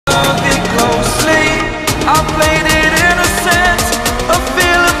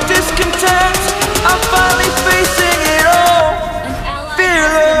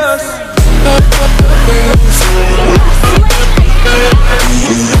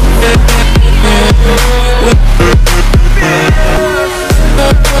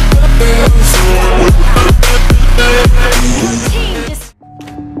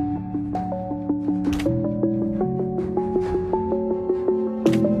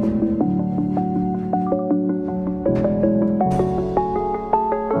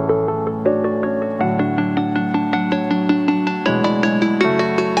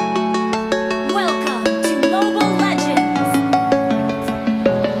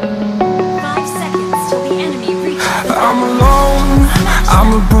I'm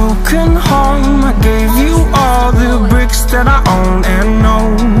a broken home. I gave you all the bricks that I own and know.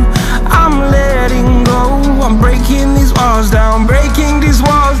 I'm letting go. I'm breaking these walls down, breaking these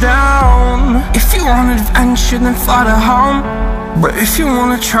walls down. If you want adventure, then fly to home. But if you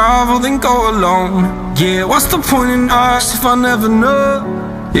wanna travel, then go alone. Yeah, what's the point in us if I never know?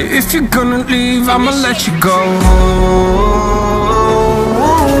 Yeah, if you're gonna leave, I'ma let you go.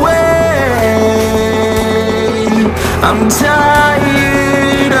 I'm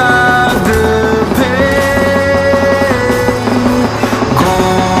tired of the pain. Go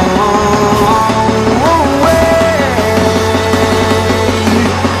away.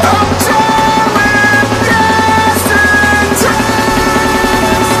 I'm tired of yesterday.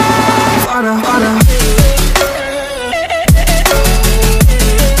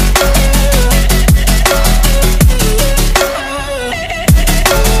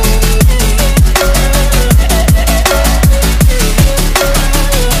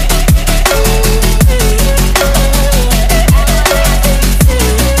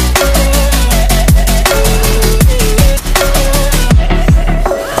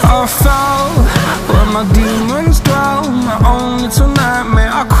 My demons dwell, my own little nightmare,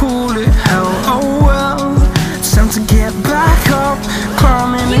 I call it hell. Oh well, it's time to get back up,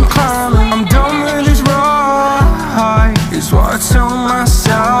 climbing and climbing. I'm done with this ride, is what I tell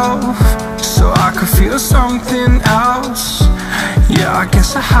myself, so I could feel something else. Yeah, I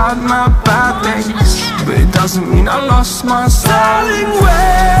guess I had my bad days, but it doesn't mean I lost my style. Darling,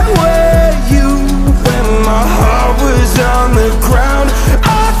 where were you when my heart was on the ground? I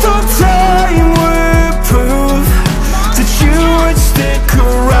thought time would prove that you would stick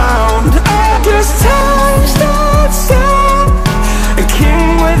around. I guess time stood still, a king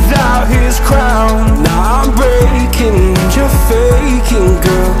without his crown. Now I'm breaking and you're faking,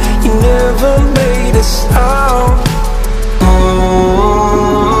 girl. You never made a sound. Oh,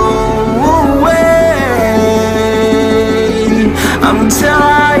 wait, I'm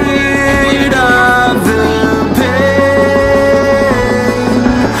tired of the pain.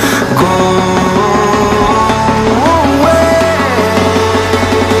 Go away.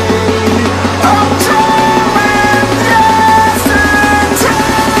 I'm tired of yesterday.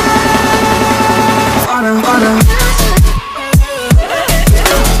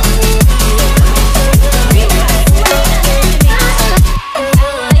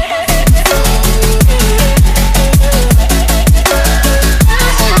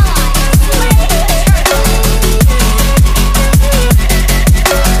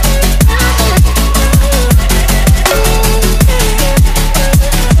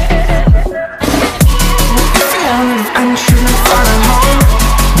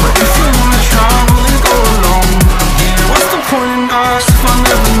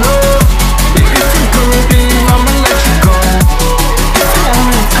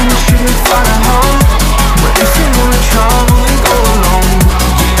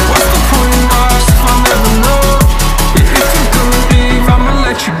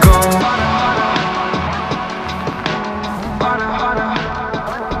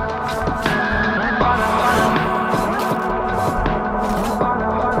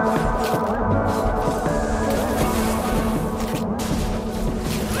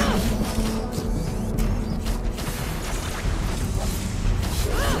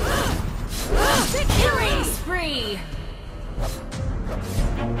 Killing spree!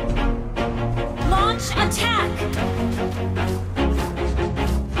 Launch attack!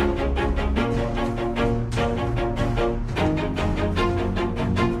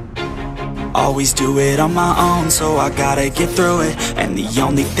 Always do it on my own, so I gotta get through it. And the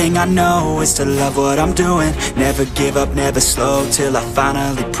only thing I know is to love what I'm doing. Never give up, never slow, till I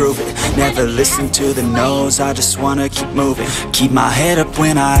finally prove it. Never listen to the no's, I just wanna keep moving. Keep my head up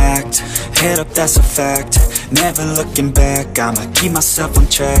when I act, head up, that's a fact. Never looking back, I'ma keep myself on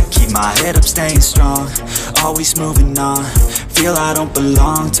track. Keep my head up, staying strong, always moving on. Feel I don't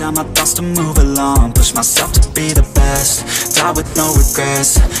belong, tell my thoughts to move along. Push myself to be the best, die with no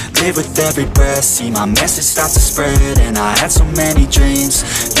regrets. Live with every breath, see my message start to spread. And I had so many dreams,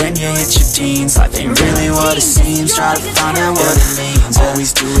 then you hit your teens. Life ain't really what it seems, try to find out what it means.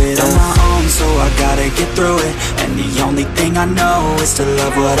 Always do it on my own, so I gotta get through it. And the only thing I know is to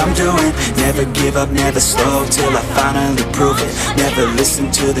love what I'm doing. Never give up, never slow, till I finally prove it. Never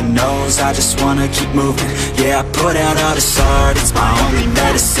listen to the no's, I just wanna keep moving. Yeah, I put out all this art, it's my only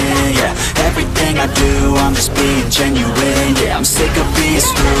medicine. Yeah, everything I do, I'm just being genuine. Yeah, I'm sick of being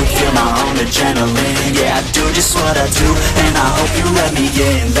screwed, feel my own adrenaline. Yeah, I do just what I do, and I hope you let me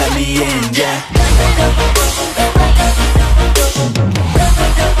in, yeah.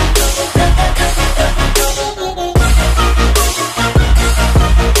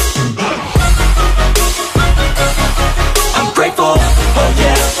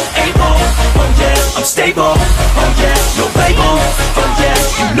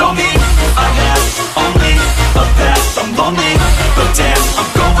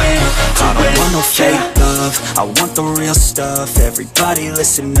 love, I want the real stuff. Everybody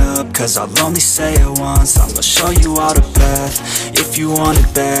listen up, cause I'll only say it once. I'm gonna show you all the path. If you want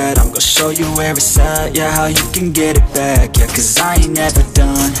it bad, I'm gonna show you where it's at. Yeah, how you can get it back. Yeah, cause I ain't never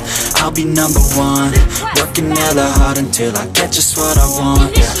done, I'll be number one. Working hella hard until I get just what I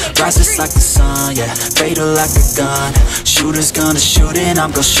want. Yeah, rises like the sun, yeah, fatal like a gun. Shooters gonna shoot and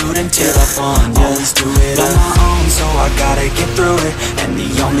I'm gonna shoot until I won. Yeah, always do it on my own, so I gotta get through it. And the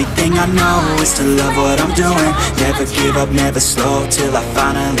only thing I know is to love what I'm doing. Never give up, never slow, till I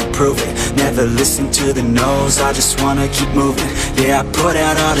finally prove it. Never listen to the no's, I just wanna keep moving. Yeah, I put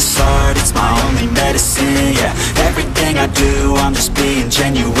out all this art, it's my only medicine. Yeah, everything I do, I'm just being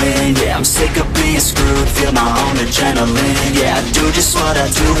genuine. Yeah, I'm sick of being screwed, feel my own adrenaline. Yeah, I do just what I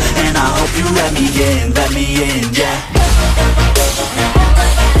do, and I hope you let me in, yeah.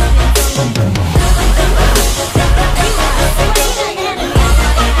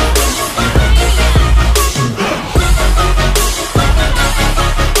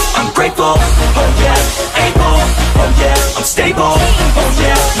 I'm grateful, oh yeah, able, oh yeah, I'm stable, oh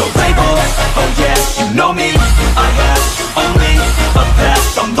yeah, no label, oh yeah, you know me, I have only a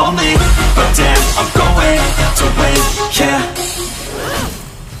path, I'm lonely, but damn, I'm going to win, yeah.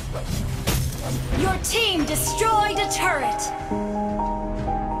 Your team destroyed a turret.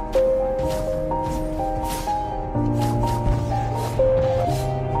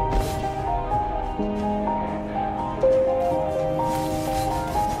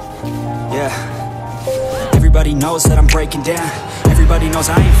 Yeah, everybody knows that I'm breaking down. Everybody knows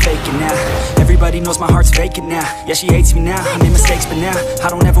I ain't faking now. Everybody knows my heart's vacant now. Yeah, she hates me now, I made mistakes but now I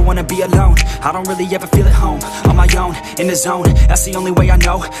don't ever wanna be alone. I don't really ever feel at home. On my own, in the zone, that's the only way I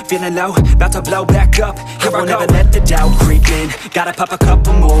know. Feeling low, about to blow back up. Here I won't ever let the doubt creep in. Gotta pop a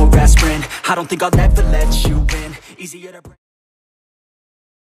couple more aspirin. I don't think I'll ever let you win. Easier to break.